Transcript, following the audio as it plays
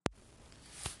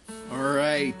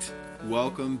right,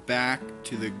 welcome back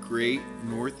to the Great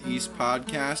Northeast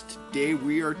Podcast. Today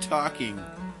we are talking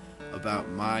about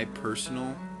my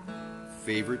personal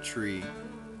favorite tree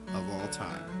of all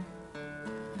time,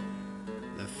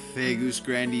 the Fagus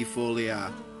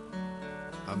grandifolia,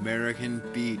 American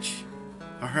Beech.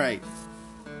 All right,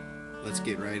 let's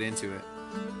get right into it.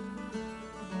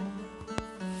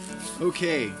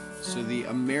 Okay, so the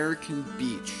American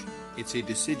Beech, it's a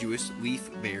deciduous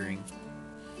leaf-bearing,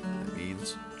 that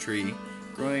means tree,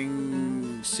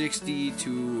 growing 60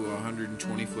 to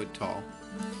 120 foot tall.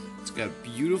 It's got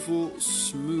beautiful,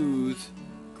 smooth,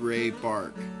 gray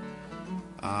bark.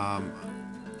 We'll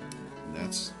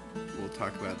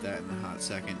talk about that in a hot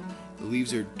second. The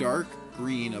leaves are dark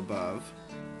green above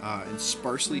and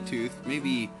sparsely toothed,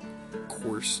 maybe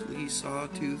coarsely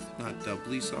sawtoothed, not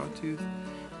doubly sawtoothed,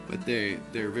 but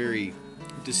they're very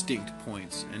distinct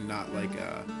points and not like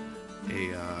a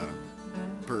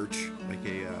birch, like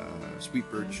a sweet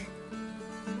birch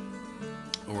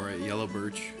or a yellow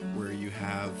birch where you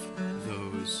have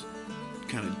those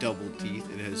kind of double teeth.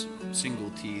 It has single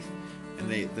teeth, and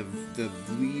the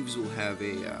leaves will have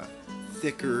a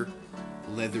thicker,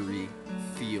 leathery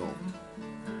feel.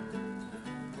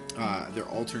 They're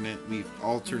alternate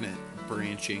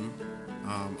branching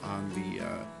on the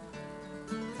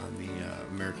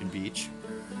American Beech,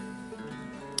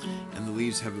 and the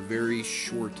leaves have a very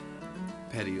short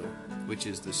petiole, which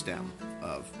is the stem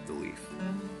of the leaf.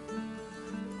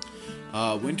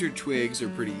 Winter twigs are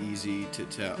pretty easy to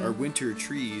tell, or winter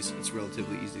trees, it's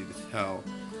relatively easy to tell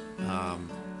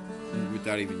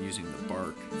without even using the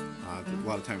bark. A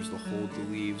lot of times they'll hold the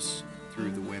leaves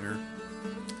through the winter,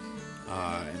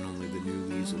 and only the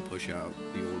new leaves will push out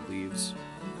the old leaves.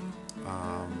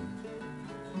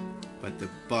 But the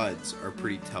buds are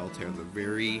pretty telltale. They're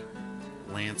very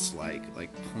lance-like, like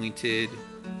pointed,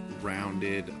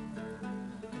 rounded.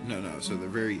 So they're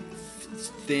very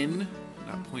thin,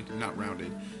 not pointed, not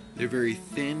rounded. They're very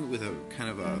thin with a kind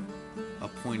of a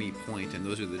pointy point, and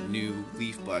those are the new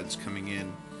leaf buds coming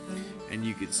in, and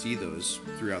you could see those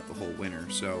throughout the whole winter.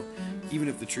 So even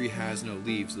if the tree has no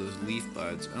leaves, those leaf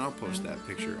buds, and I'll post a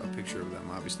picture of them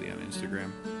obviously on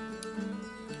Instagram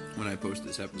when I post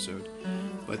this episode,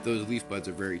 but those leaf buds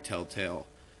are very telltale,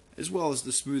 as well as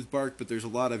the smooth bark. But there's a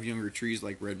lot of younger trees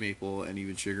like red maple and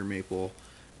even sugar maple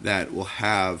that will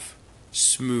have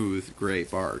smooth gray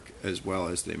bark, as well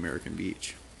as the American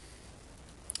beech.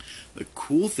 The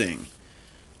cool thing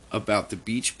about the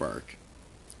beech bark,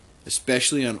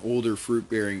 especially on older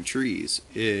fruit-bearing trees,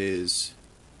 is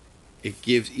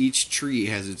each tree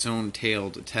has its own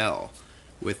tale to tell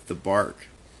with the bark.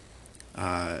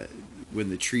 When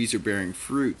the trees are bearing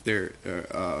fruit, they're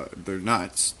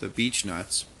nuts, the beech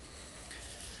nuts,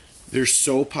 they're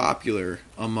so popular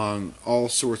among all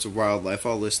sorts of wildlife.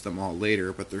 I'll list them all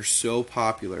later, but they're so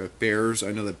popular. Bears,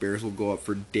 I know that bears will go up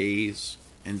for days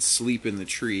and sleep in the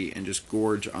tree and just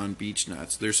gorge on beech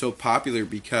nuts. They're so popular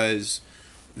because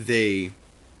they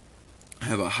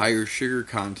have a higher sugar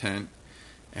content,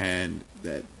 and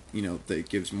that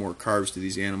gives more carbs to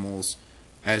these animals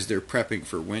as they're prepping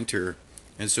for winter,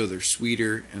 and so they're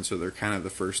sweeter, and so they're kind of the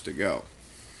first to go.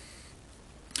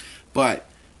 But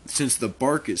since the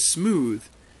bark is smooth,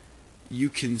 you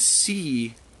can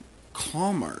see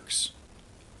claw marks,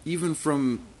 even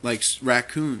from like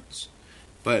raccoons,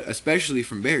 but especially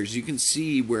from bears. You can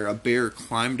see where a bear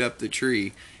climbed up the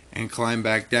tree and climbed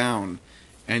back down,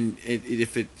 and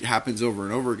if it happens over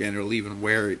and over again, it'll even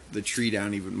wear the tree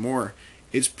down even more.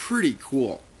 It's pretty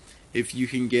cool if you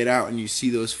can get out and you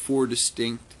see those four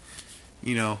distinct,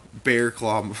 bear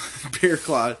claw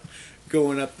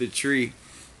going up the tree.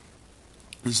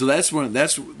 And so that's one of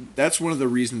the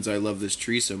reasons I love this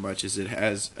tree so much, is it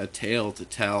has a tale to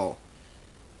tell.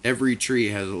 Every tree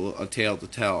has a tale to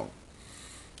tell.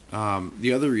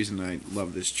 The other reason I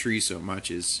love this tree so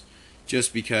much is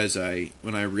just because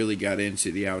when I really got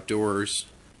into the outdoors,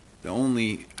 the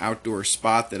only outdoor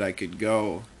spot that I could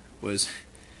go was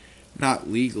not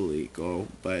legally go,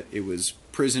 but it was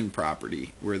prison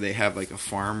property, where they have like a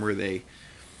farm where they,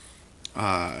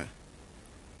 I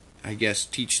guess,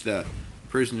 teach the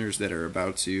prisoners that are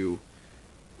about to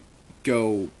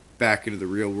go back into the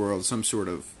real world some sort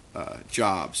of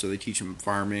job. So they teach them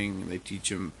farming, and they teach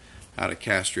them how to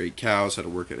castrate cows, how to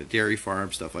work at a dairy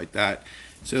farm, stuff like that.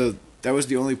 So that was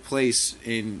the only place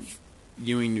in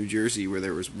Ewing, New Jersey, where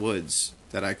there was woods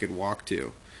that I could walk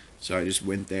to. So I just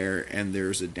went there, and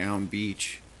there's a down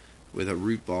beech with a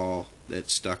root ball that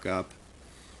stuck up,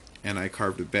 and I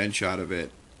carved a bench out of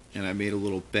it, and I made a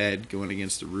little bed going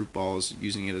against the root balls,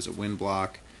 using it as a wind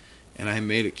block, and I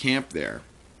made a camp there.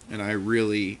 And I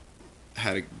really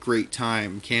had a great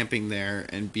time camping there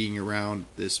and being around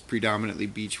this predominantly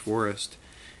beech forest.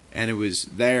 And it was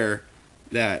there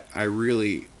that I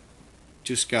really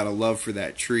just got a love for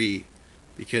that tree,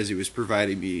 because it was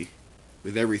providing me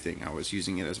with everything. I was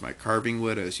using it as my carving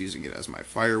wood. I was using it as my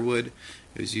firewood.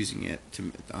 I was using it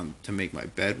to make my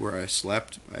bed where I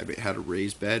slept. I had a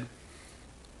raised bed,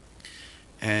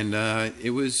 and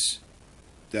it was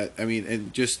that. I mean,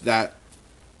 and just that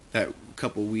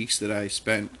couple weeks that I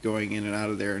spent going in and out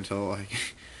of there until I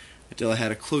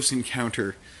had a close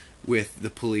encounter with the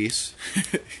police.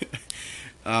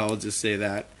 I'll just say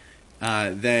that.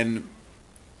 Then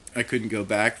I couldn't go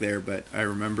back there, but I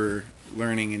remember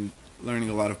learning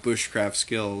a lot of bushcraft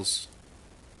skills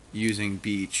using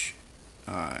beech,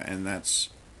 and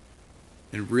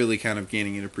really kind of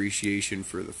gaining an appreciation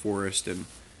for the forest and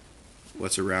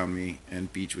what's around me.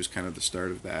 And beech was kind of the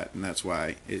start of that, and that's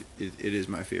why it is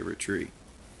my favorite tree.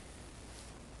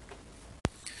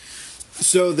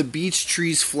 So the beech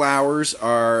tree's flowers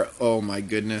are, oh my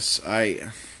goodness,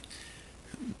 I'm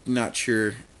not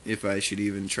sure if I should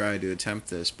even try to attempt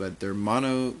this, but they're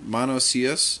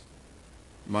monoecious,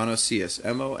 Monoecious,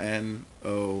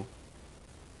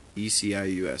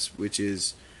 which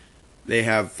is, they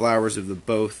have flowers of the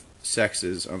both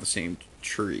sexes on the same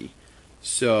tree.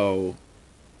 So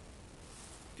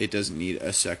it doesn't need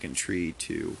a second tree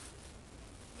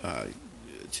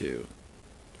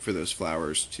for those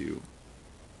flowers to,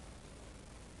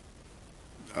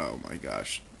 oh my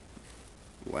gosh,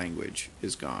 language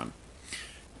is gone.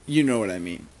 You know what I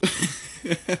mean.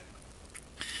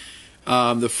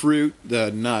 The fruit,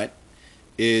 the nut,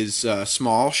 is a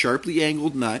small, sharply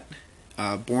angled nut,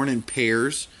 borne in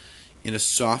pairs in a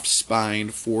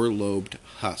soft-spined, four-lobed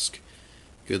husk.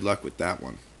 Good luck with that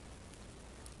one.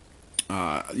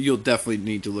 You'll definitely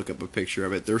need to look up a picture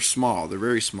of it. They're small. They're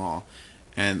very small.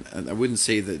 And I wouldn't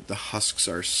say that the husks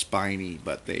are spiny,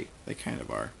 but they kind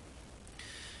of are.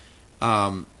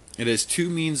 It has two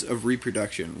means of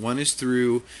reproduction. One is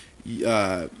through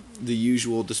the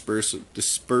usual dispersal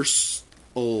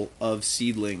of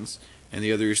seedlings, and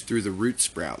the other is through the root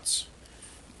sprouts.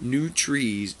 New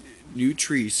trees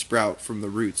sprout from the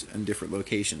roots in different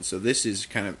locations. So this is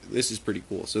pretty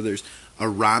cool. So there's a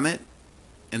ramet,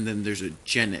 and then there's a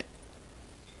genet.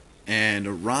 And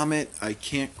a ramet, I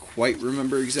can't quite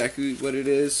remember exactly what it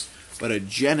is, but a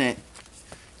genet,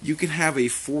 you can have a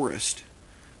forest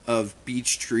of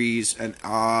beech trees. And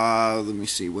let me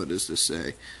see, what does this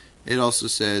say? It also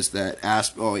says that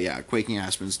quaking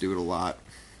aspens do it a lot,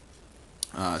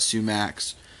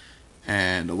 sumacs,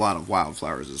 and a lot of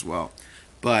wildflowers as well.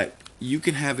 But you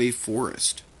can have a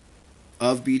forest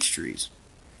of beech trees,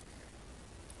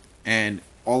 and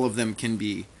all of them can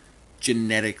be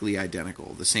genetically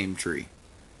identical, the same tree.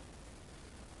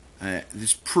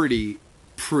 It's pretty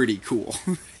cool.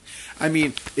 I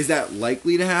mean, is that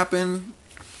likely to happen?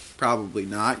 Probably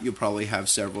not. You'll probably have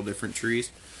several different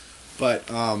trees, but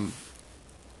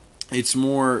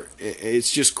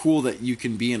it's just cool that you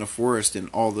can be in a forest and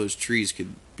all those trees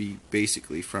could be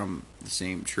basically from the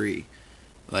same tree,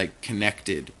 like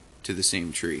connected to the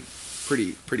same tree.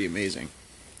 Pretty amazing.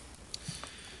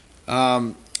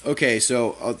 Okay,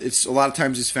 so it's a lot of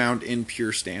times it's found in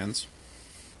pure stands,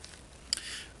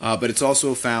 but it's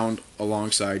also found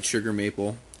alongside sugar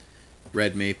maple,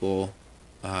 red maple,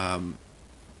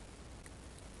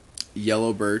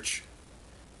 yellow birch,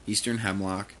 eastern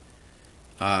hemlock,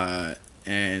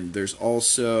 and there's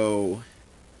also,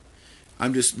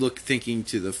 I'm just thinking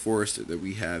to the forest that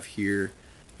we have here.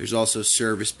 There's also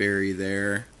serviceberry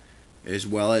there, as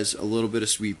well as a little bit of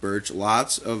sweet birch,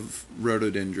 lots of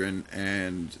rhododendron,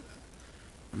 and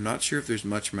I'm not sure if there's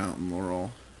much mountain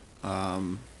laurel. I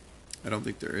don't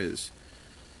think there is.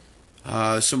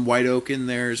 Some white oak in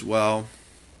there as well.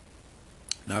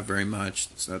 Not very much.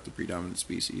 It's not the predominant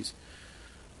species.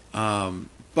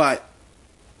 But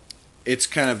it's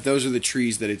kind of, those are the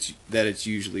trees that it's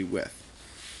usually with.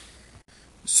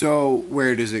 So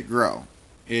where does it grow?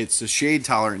 It's a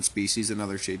shade-tolerant species,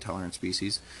 another shade-tolerant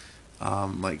species,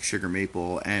 like sugar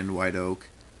maple and white oak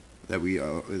that we've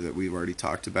already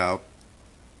talked about.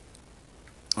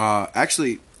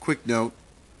 Actually, quick note,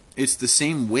 it's the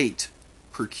same weight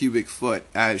per cubic foot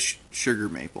as sugar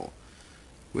maple,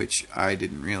 which I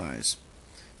didn't realize.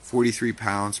 43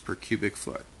 pounds per cubic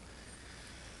foot.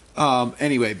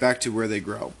 Anyway, back to where they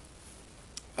grow.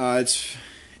 It's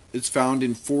found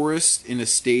in forests in a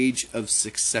stage of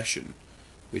succession,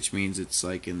 which means it's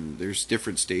like there's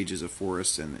different stages of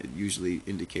forests, and it usually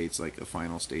indicates like a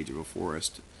final stage of a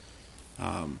forest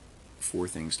before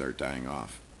things start dying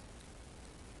off.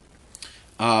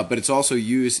 But it's also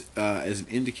used as an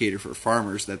indicator for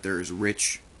farmers that there is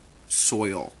rich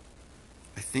soil.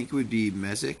 I think it would be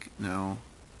mesic. No.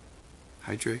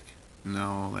 Hydric.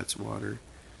 No, that's water.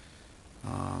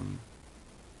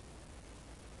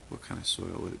 What kind of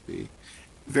soil would it be?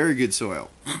 Very good soil.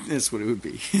 That's what it would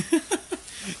be.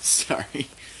 Sorry.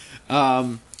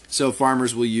 So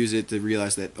farmers will use it to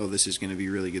realize that, oh, this is going to be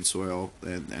really good soil,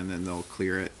 and then they'll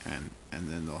clear it, and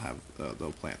then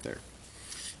they'll plant there.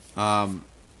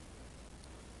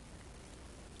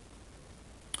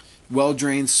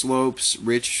 Well-drained slopes,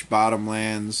 rich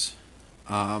bottomlands,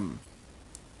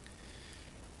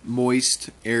 moist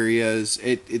areas.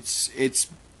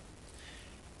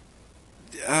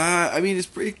 I mean,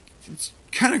 it's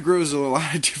kind of grows a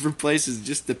lot of different places. It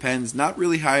just depends. Not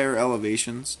really higher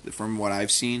elevations from what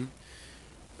I've seen.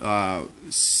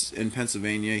 In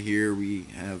Pennsylvania here we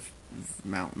have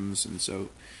mountains, and so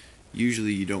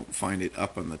usually you don't find it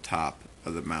up on the top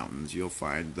of the mountains. You'll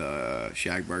find the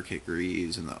shagbark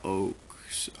hickories and the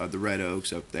oaks, the red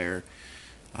oaks up there.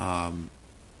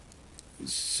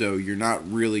 So you're not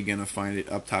really going to find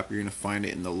it up top. You're going to find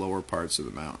it in the lower parts of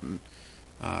the mountain.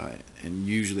 And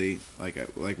usually, like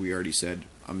we already said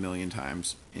a million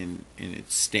times, in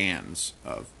its stands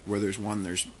of where there's one,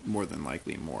 there's more than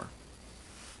likely more.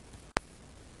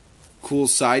 Cool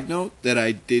side note that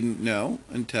I didn't know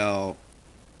until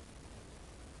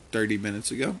 30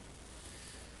 minutes ago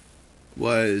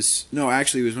was, no,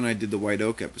 actually it was when I did the white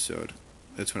oak episode.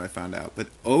 That's when I found out. But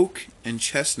oak and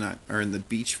chestnut are in the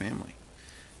beech family.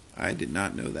 I did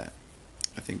not know that.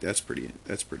 I think that's pretty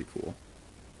cool.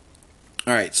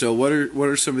 All right, so what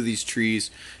are some of these trees'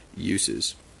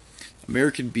 uses?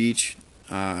 American beech,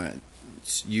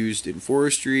 it's used in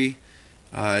forestry.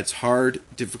 It's hard,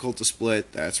 difficult to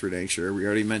split. That's for dang sure. We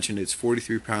already mentioned it's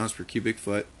 43 pounds per cubic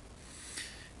foot.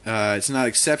 It's not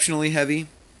exceptionally heavy.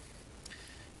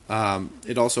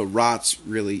 It also rots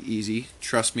really easy.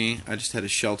 Trust me, I just had a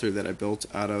shelter that I built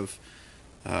out of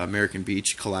American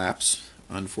beech collapse,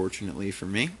 unfortunately for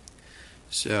me.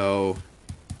 So,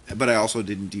 but I also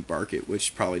didn't debark it,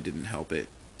 which probably didn't help it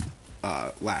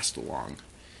last long.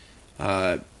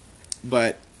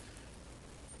 But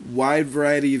wide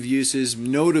variety of uses,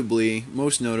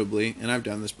 most notably, and I've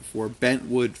done this before, bent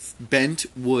wood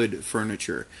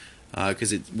furniture,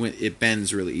 because it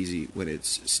bends really easy when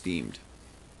it's steamed.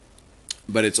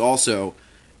 But it's also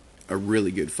a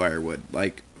really good firewood,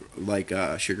 like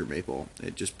sugar maple.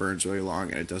 It just burns really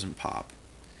long and it doesn't pop.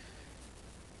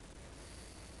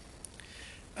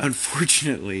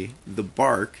 Unfortunately, the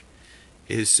bark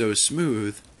is so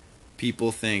smooth,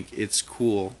 people think it's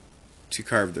cool to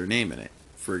carve their name in it.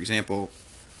 For example,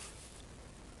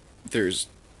 there's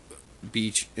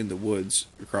beech in the woods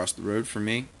across the road from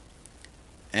me,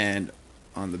 and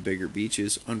on the bigger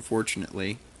beeches,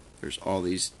 unfortunately, there's all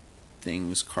these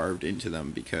things carved into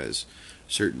them because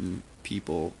certain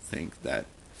people think that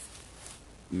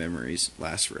memories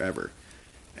last forever.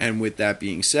 And with that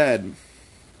being said,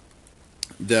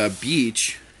 the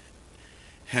beech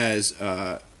has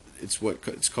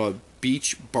it's called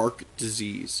beech bark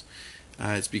disease.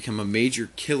 It's become a major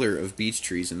killer of beech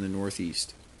trees in the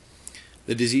Northeast.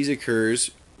 The disease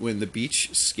occurs when the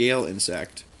beech scale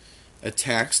insect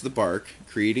attacks the bark,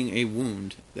 creating a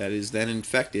wound that is then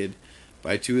infected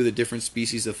by two of the different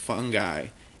species of fungi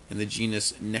in the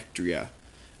genus Nectria.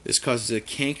 This causes a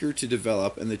canker to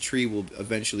develop, and the tree will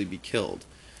eventually be killed.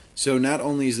 So not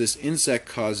only is this insect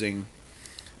causing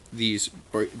these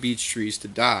beech trees to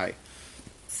die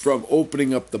from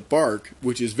opening up the bark,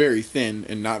 which is very thin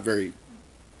and not very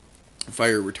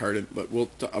fire retardant, but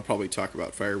I'll probably talk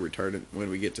about fire retardant when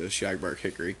we get to shagbark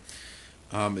hickory,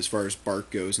 as far as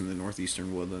bark goes in the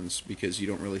northeastern woodlands, because you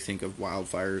don't really think of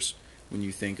wildfires when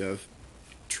you think of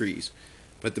trees.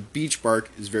 But the beech bark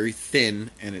is very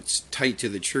thin and it's tight to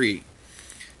the tree,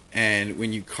 and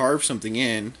when you carve something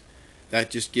in, that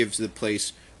just gives the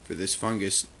place for this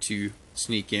fungus to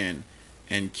sneak in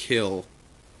and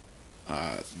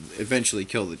eventually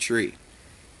kill the tree.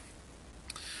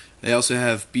 They also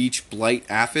have beech blight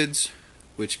aphids,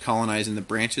 which colonize in the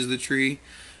branches of the tree,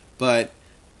 but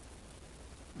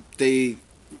they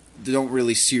don't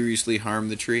really seriously harm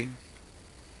the tree.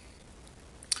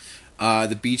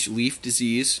 The beech leaf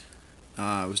disease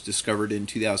was discovered in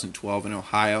 2012 in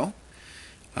Ohio.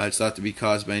 It's thought to be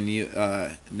caused by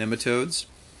nematodes.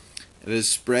 It has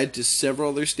spread to several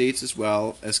other states as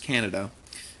well as Canada,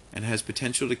 and has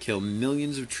potential to kill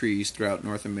millions of trees throughout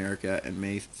North America and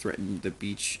may threaten the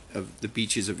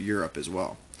beeches of Europe as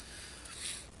well.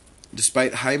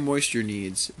 Despite high moisture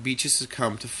needs, beeches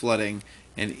succumb to flooding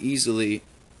and easily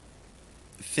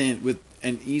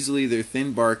their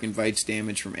thin bark invites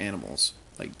damage from animals,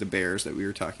 like the bears that we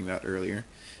were talking about earlier,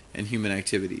 and human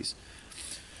activities.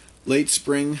 Late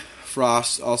spring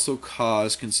frosts also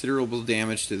cause considerable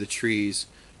damage to the trees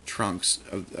trunks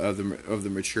of the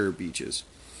mature beeches,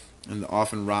 and the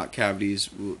often rock cavities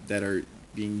that are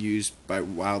being used by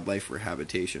wildlife for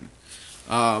habitation.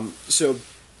 So,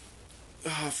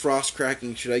 frost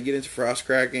cracking. Should I get into frost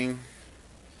cracking?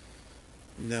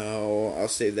 No, I'll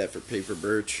save that for paper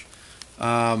birch.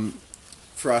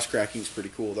 Frost cracking is pretty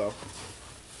cool, though.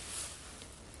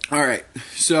 All right,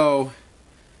 so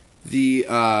the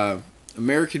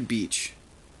American Beech,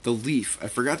 the leaf. I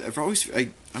forgot.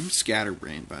 I'm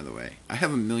scatterbrained, by the way. I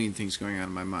have a million things going on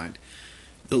in my mind.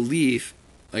 The leaf,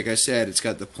 like I said, it's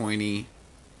got the pointy.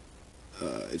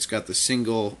 It's got the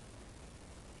single,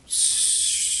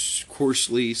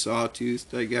 coarsely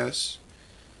sawtoothed, I guess,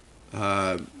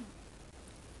 or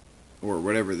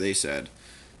whatever they said,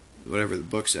 whatever the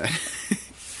book said.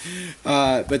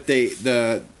 But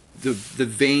the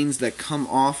veins that come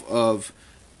off of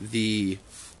the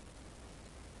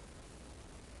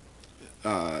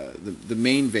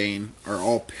main vein are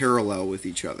all parallel with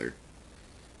each other.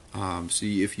 So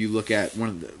if you look at one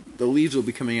of the leaves will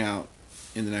be coming out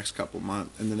in the next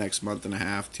month and a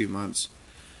half, 2 months.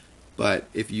 But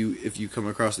if you come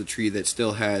across a tree that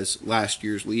still has last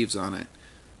year's leaves on it,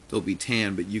 they'll be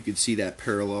tan, but you could see that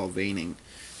parallel veining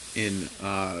in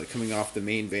coming off the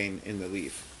main vein in the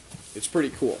leaf. It's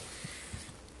pretty cool.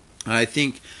 I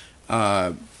think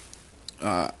hop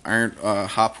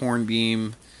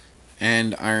hornbeam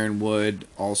and ironwood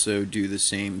also do the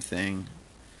same thing.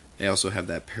 They also have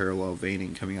that parallel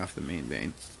veining coming off the main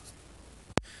vein.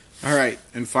 All right,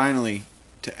 and finally,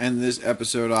 to end this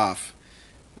episode off,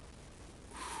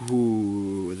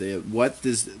 what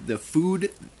does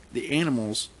the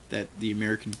animals that the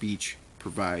American Beech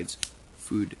provides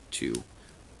food to?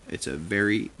 It's a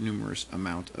very numerous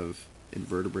amount of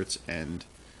vertebrates and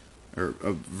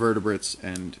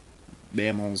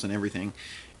mammals and everything,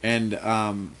 and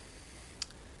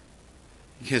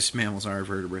yes, mammals are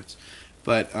vertebrates,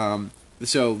 but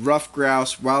so ruffed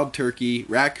grouse, wild turkey,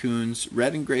 raccoons,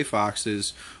 red and gray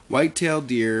foxes, white-tailed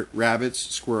deer, rabbits,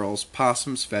 squirrels,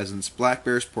 possums, pheasants, black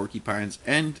bears, porcupines,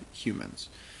 and humans.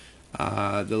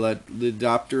 The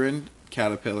lepidopteran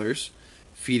caterpillars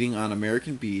feeding on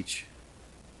American Beech.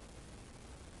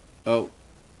 Oh,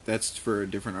 that's for a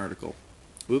different article.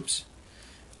 Oops.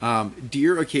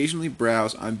 Deer occasionally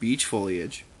browse on beech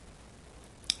foliage,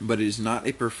 but it is not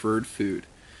a preferred food.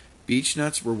 Beech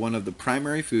nuts were one of the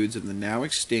primary foods of the now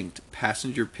extinct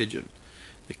passenger pigeon.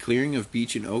 The clearing of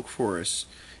beech and oak forests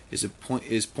is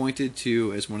pointed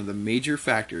to as one of the major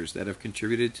factors that have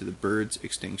contributed to the bird's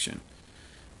extinction.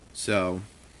 So,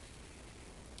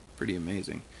 pretty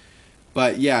amazing.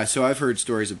 But yeah, so I've heard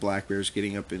stories of black bears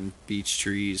getting up in beech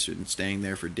trees and staying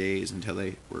there for days until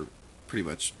they were pretty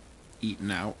much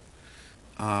eaten out.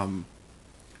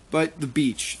 But the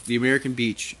beech, the American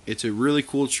beech, it's a really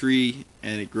cool tree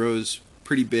and it grows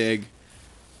pretty big.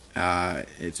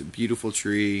 It's a beautiful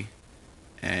tree,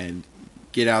 and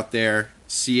get out there,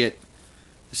 see it.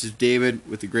 This is David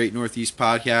with the Great Northeast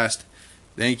Podcast.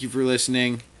 Thank you for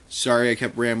listening. Sorry I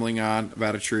kept rambling on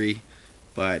about a tree,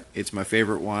 but it's my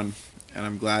favorite one, and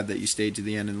I'm glad that you stayed to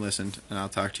the end and listened, and I'll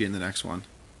talk to you in the next one.